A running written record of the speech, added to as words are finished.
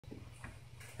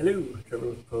Hello, Trevor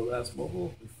with ProLast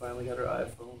Mobile. We finally got our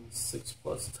iPhone 6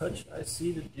 Plus Touch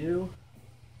IC to do.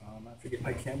 After getting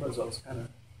my cameras, I was kind of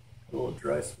a little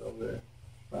dry spell there.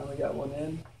 Finally got one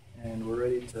in, and we're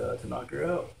ready to knock her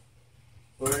out.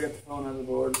 So I got the phone on the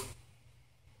board.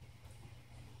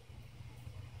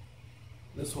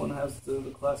 This one has the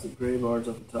classic gray bars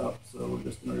at the top, so we're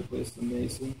just going to replace the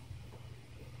meson.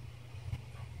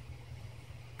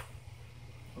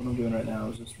 What I'm doing right now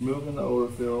is just removing the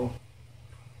overfill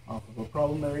off of a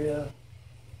problem area,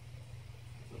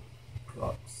 the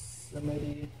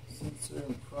proximity sensor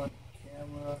in front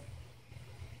camera,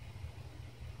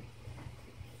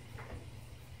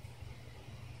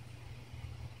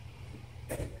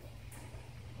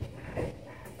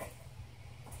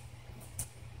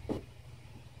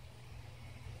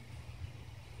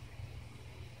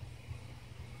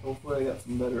 hopefully I got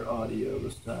some better audio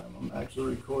this time. I'm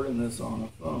actually recording this on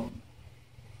a phone.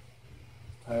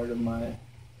 Tired of my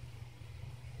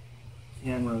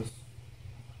camera's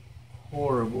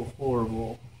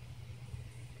horrible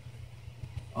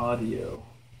audio.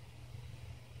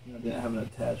 I didn't have an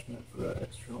attachment for an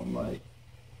external mic.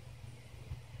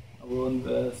 I will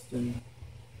invest in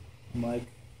mic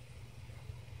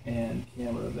and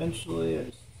camera eventually. I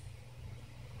just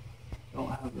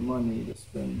don't have the money to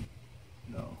spend,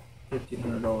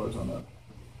 $1,500 on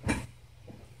a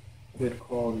good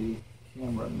quality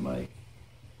camera and mic,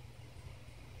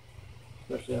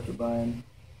 especially after buying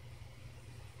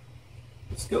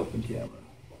the scope and camera.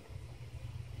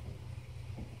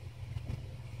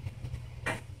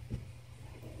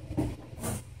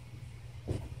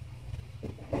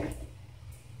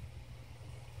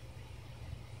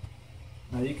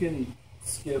 Now you can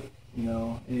skip,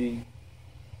 any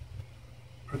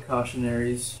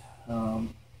precautionaries.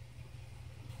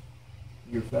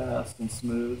 You're fast and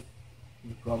smooth.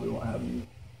 You probably won't have any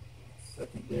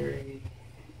secondary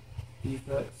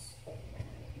defects.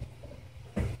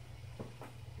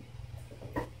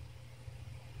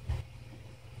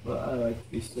 But I like to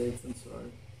be safe than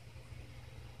sorry.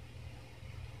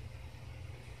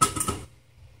 The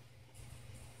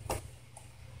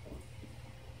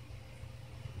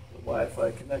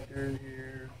Wi-Fi connector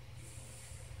here.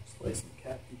 Just lay some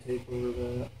Captain tape over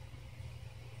that.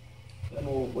 Then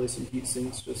we'll lay some heat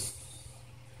sinks, just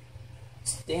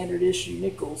standard issue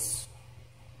nickels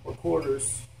or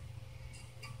quarters.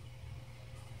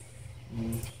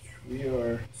 And we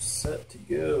are set to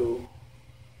go.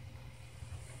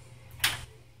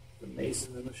 The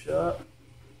meson in the shop.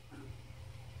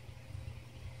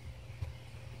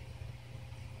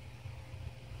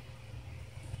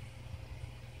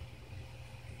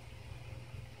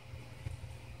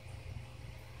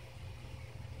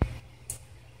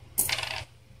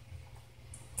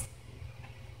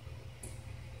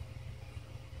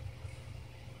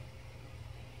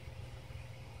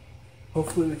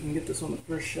 Hopefully we can get this on the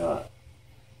first shot.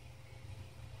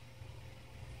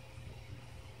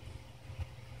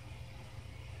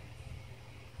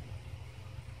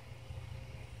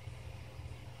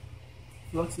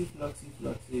 Fluxy.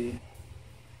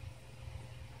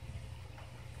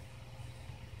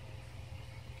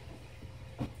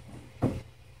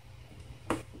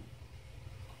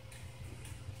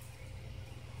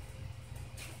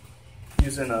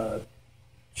 Using a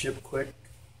Chip Quick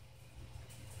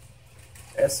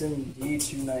SMD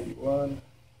 291.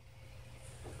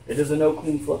 It is a no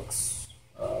clean flux,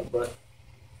 but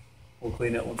we'll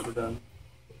clean it once we're done.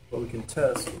 But we can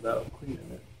test without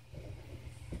cleaning it.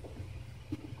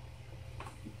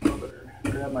 I better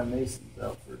grab my mesons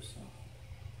out first.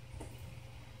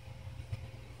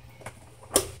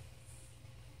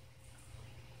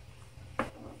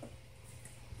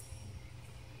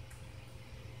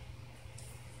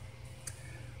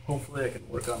 Hopefully I can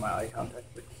work on my eye contact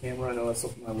with the camera. I know that's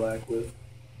something I lack with.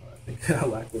 I think I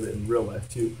lack with it in real life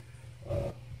too.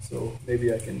 So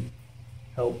maybe I can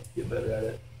help get better at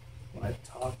it when I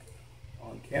talk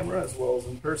on camera as well as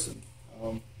in person.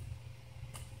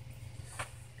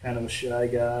 Kind of a shy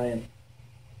guy and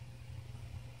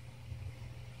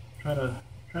trying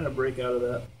to break out of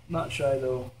that. Not shy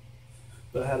though,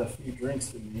 but I had a few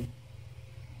drinks in me.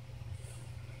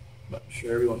 I'm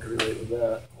sure everyone can relate with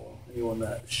that. Well, anyone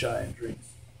that's shy and drinks.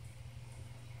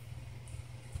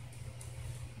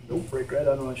 Don't break right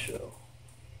out of my show.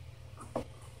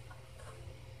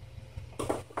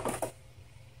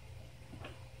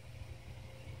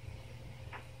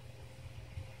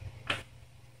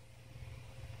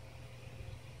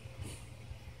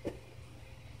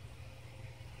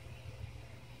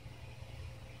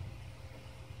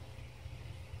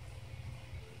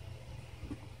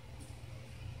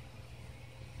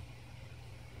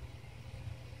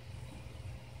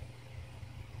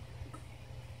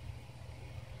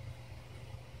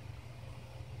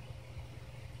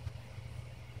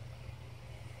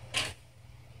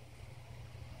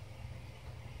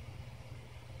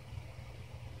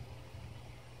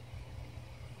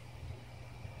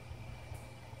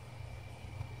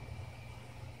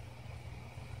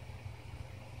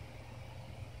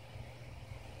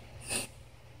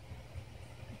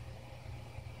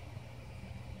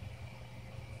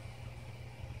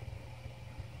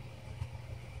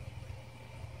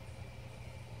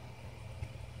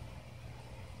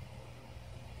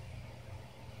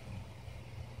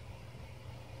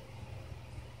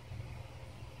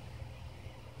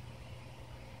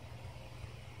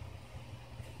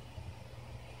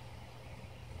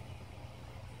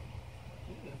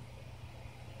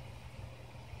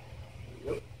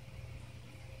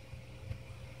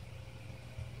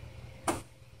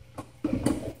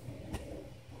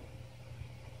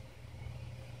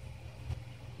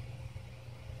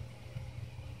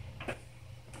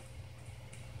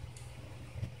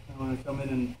 come in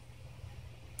and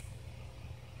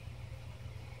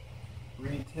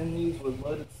re-tin these with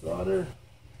leaded solder.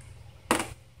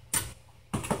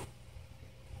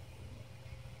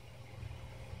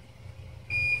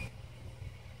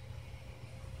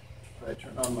 Probably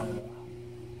turn on my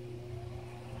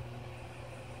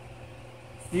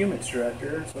fume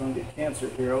extractor so I don't get cancer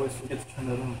here. I always forget to turn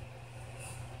that on.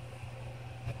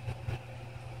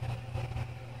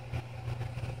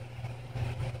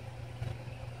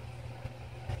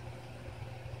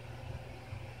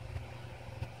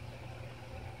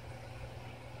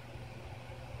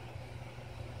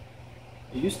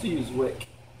 I used to use Wick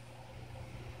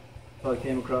until I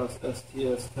came across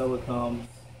STS Telecom's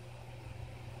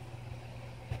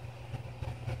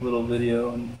little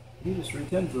video, and he just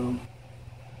retins them.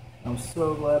 I'm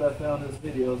so glad I found his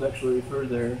video. I was actually referred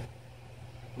there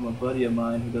from a buddy of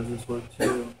mine who does this work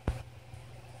too.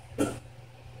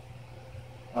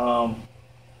 So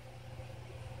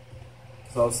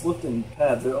I was lifting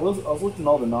pads. I was lifting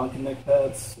all the non-connect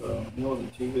pads, so it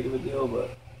wasn't too big of a deal,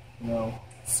 but you know,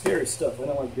 scary stuff. I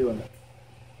don't like doing it.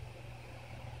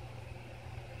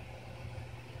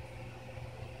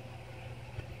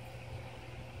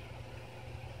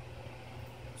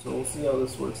 So we'll see how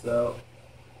this works out.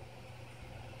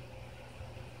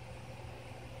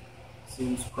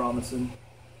 Seems promising.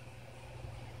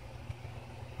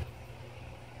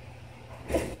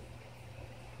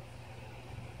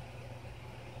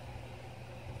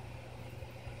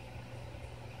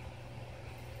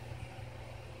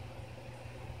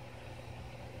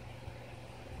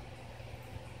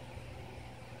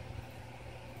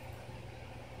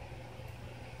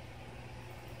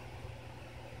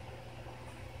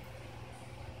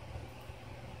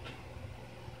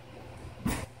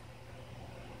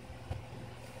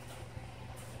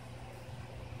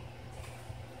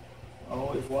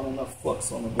 Always want enough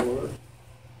flux on the board.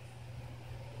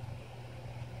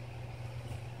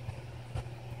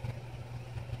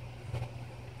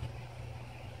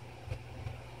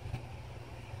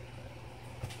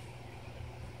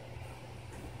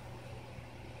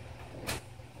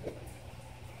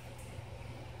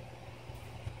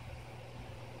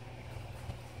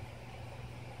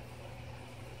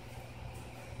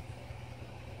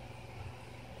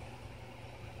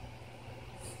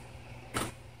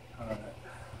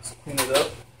 Let's clean it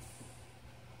up.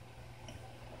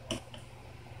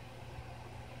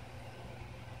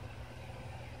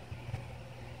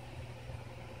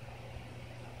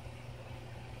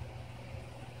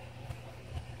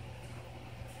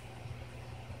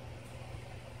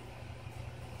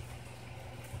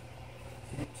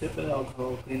 Keep tipping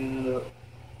alcohol, cleaning it up.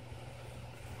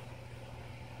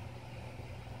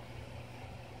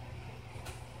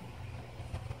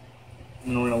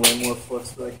 And then we're going to lay more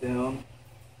flux back down.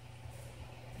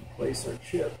 Place our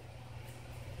chip.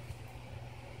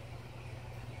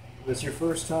 If it's your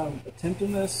first time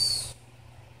attempting this,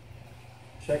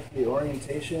 check the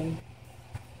orientation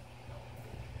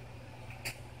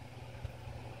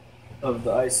of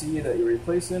the IC that you're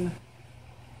replacing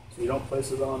so you don't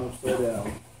place it on upside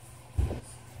down.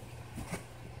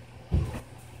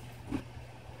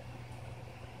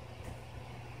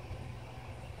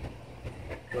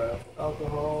 Dry off the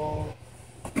alcohol.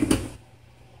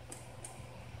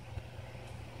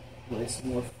 Lay some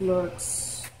more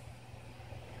flux.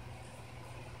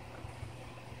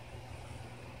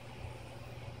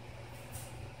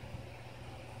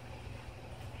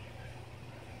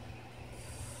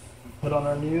 Put on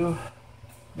our new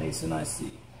Meson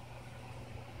IC.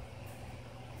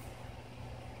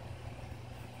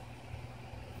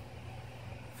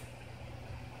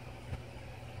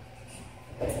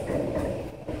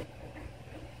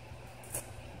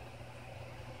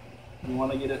 You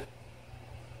want to get it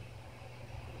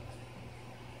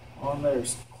on there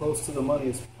as close to the money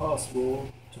as possible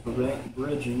to prevent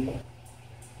bridging,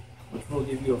 which will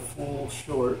give you a full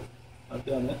short. I've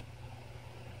done it.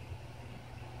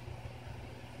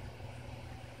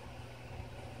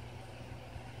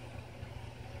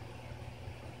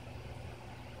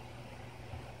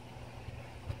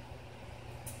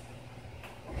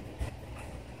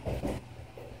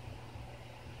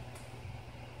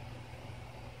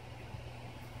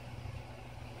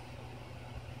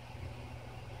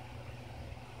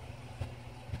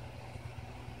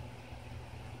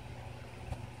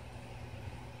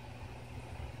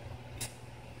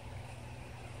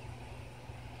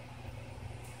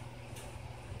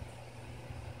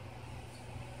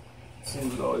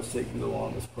 Seems to always take me the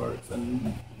longest part because I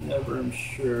never am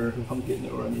sure if I'm getting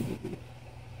it where I need to be.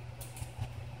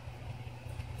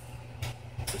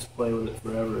 Just play with it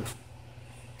forever.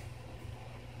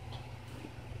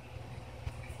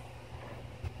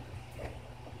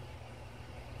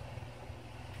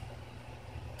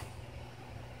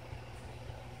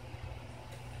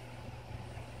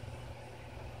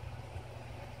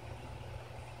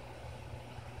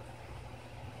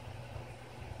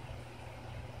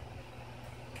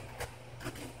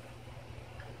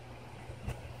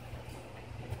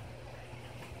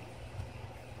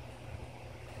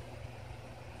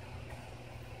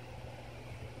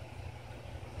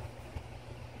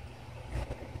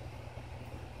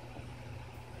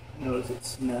 Notice it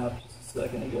snapped just a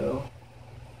second ago.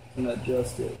 I'm going to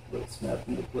adjust it, but it snapped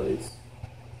into place.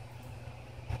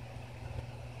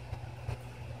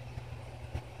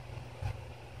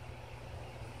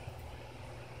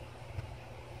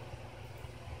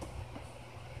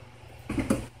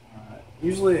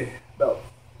 Usually about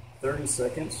 30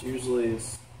 seconds usually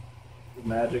is the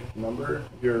magic number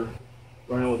if you're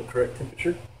running with the correct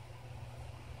temperature.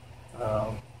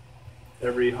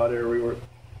 Every hot air rework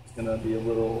is going to be a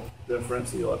little different,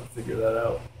 so you'll have to figure that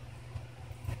out.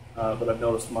 But I've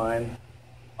noticed mine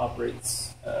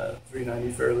operates at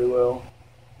 390 fairly well.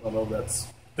 I don't know if that's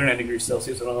 390 degrees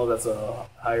Celsius. I don't know if that's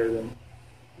higher than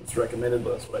what's recommended,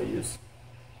 but that's what I use.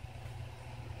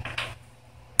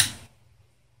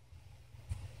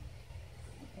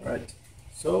 Alright,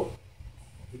 so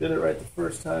we did it right the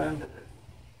first time.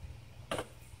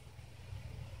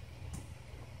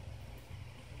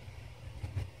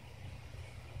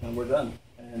 And we're done.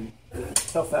 And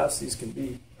it's how fast these can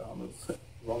be, as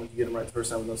long as you get them right the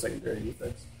first time with no secondary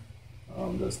defects.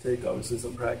 It does take obviously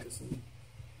some practice and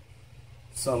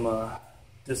some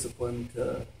discipline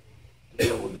to be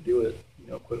able to do it,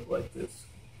 quick like this.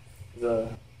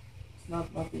 It's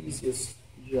not the easiest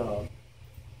job.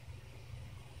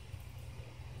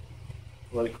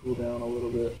 Let it cool down a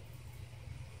little bit.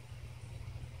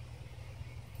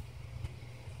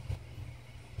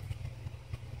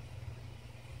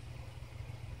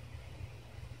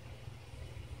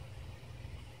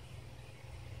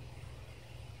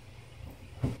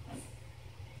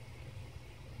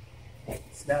 It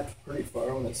snapped pretty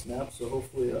far when it snapped, so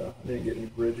hopefully I didn't get any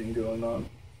bridging going on.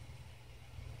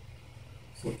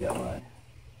 Let's look at my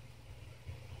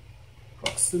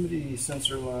proximity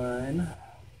sensor line.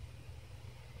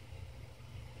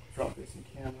 Front facing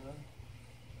camera.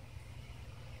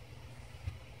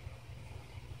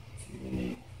 See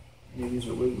if any of these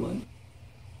are wiggling.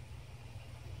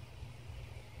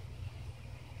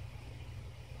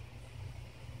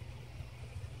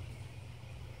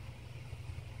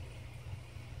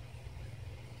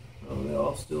 Oh, they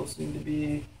all still seem to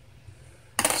be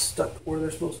stuck where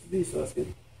they're supposed to be, so that's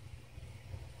good.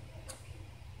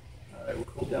 Alright, we're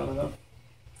cooled down enough.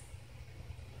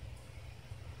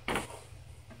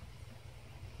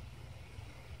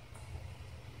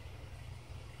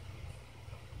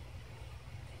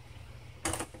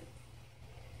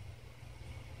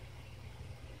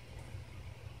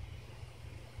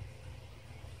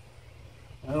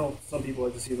 I know some people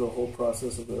like to see the whole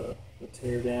process of the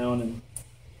tear down and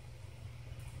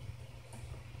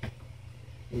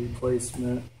the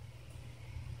replacement,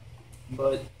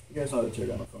 but you guys know how to tear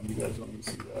down a phone. You guys don't need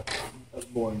to see that. That's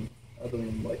boring. I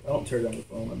don't tear down the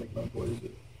phone. I make my employees do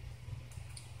it.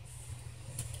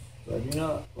 So I do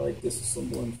not like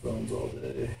disassembling phones all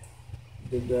day. I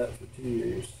did that for 2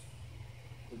 years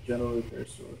at a general repair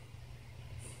store.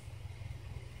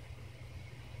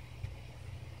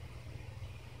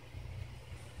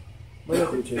 Might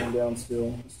have to tear them down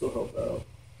still. It still help out.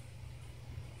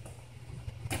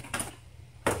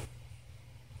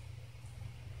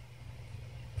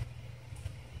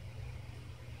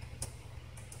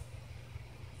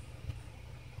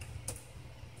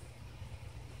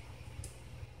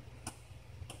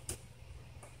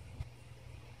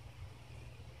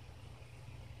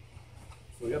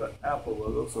 So we got an Apple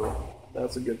logo, so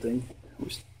that's a good thing.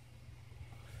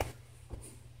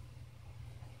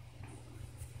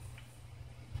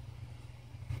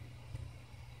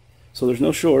 So there's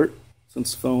no short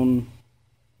since the phone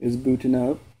is booting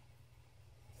up.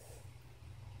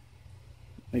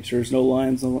 Make sure there's no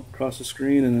lines across the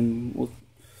screen, and then we'll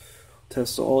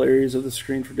test all areas of the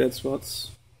screen for dead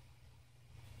spots.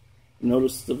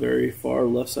 Notice the very far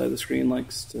left side of the screen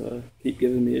likes to keep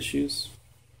giving me issues.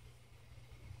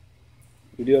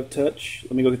 We do have touch.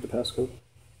 Let me go get the passcode.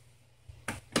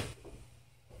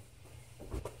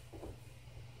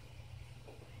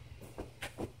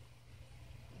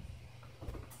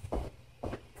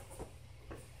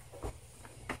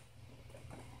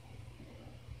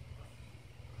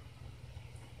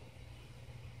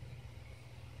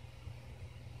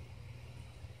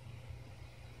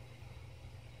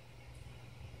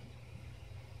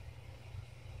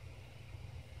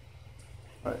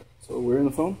 Alright, so we're in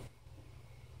the phone.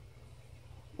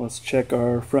 Let's check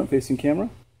our front-facing camera.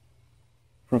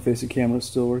 Front-facing camera is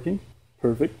still working.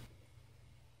 Perfect.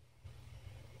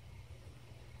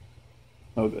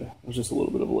 Okay, there's just a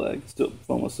little bit of a lag. Still, the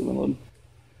phone must have been loading.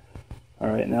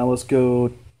 Alright, now let's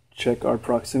go check our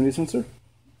proximity sensor.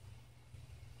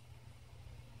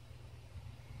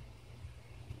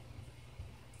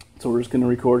 So we're just going to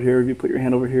record here. If you put your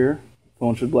hand over here, the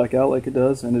phone should black out like it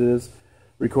does, and it is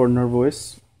recording our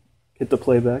voice. Hit the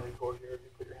playback.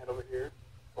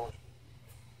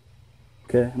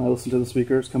 Okay, and I listen to the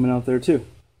speakers coming out there too.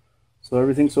 So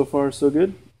everything so far is so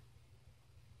good.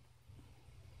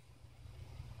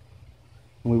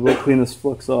 And we will clean this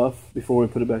flux off before we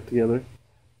put it back together.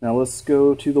 Now let's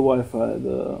go to the Wi-Fi,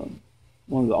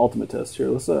 one of the ultimate tests here.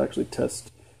 Let's actually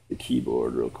test the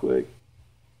keyboard real quick.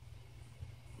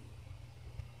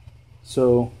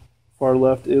 So far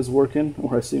left is working,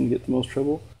 where I seem to get the most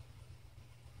trouble.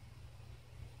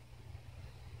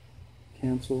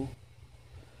 Cancel.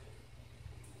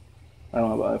 I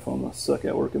don't have an iPhone, I suck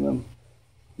at working them.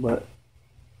 But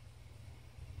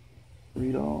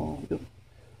read all. Yep.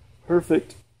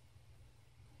 Perfect.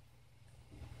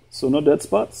 So no dead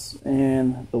spots.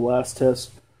 And the last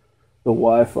test, the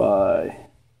Wi-Fi.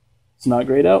 It's not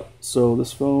grayed out, so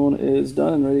this phone is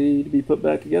done and ready to be put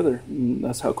back together. And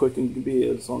that's how quick it can be,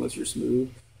 as long as you're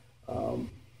smooth. You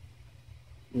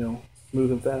know,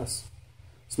 smooth and fast.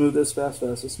 Smooth is fast,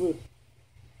 fast is smooth.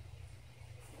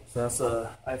 So that's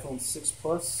a iPhone 6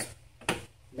 Plus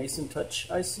Meson Touch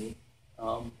IC.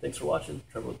 Thanks for watching.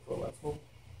 Trevor with Pro Labs Mobile.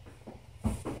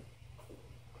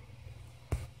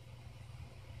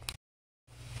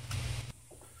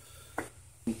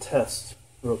 Test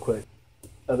real quick.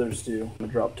 Others do a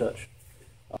drop touch.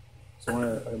 So I'm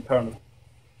going to empower them.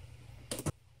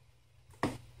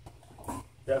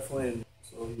 Definitely,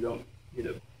 so you don't get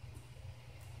it.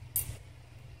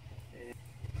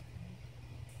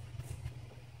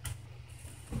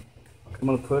 I'm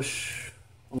going to push.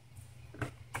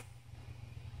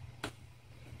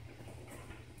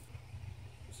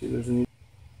 See, there's any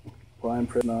blind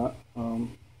press, not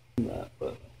that,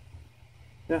 but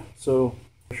yeah. So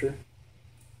pressure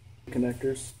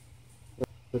connectors,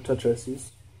 the touch ICs.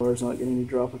 Bars not getting any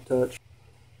drop of touch.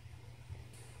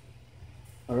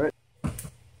 All right,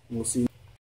 we'll see.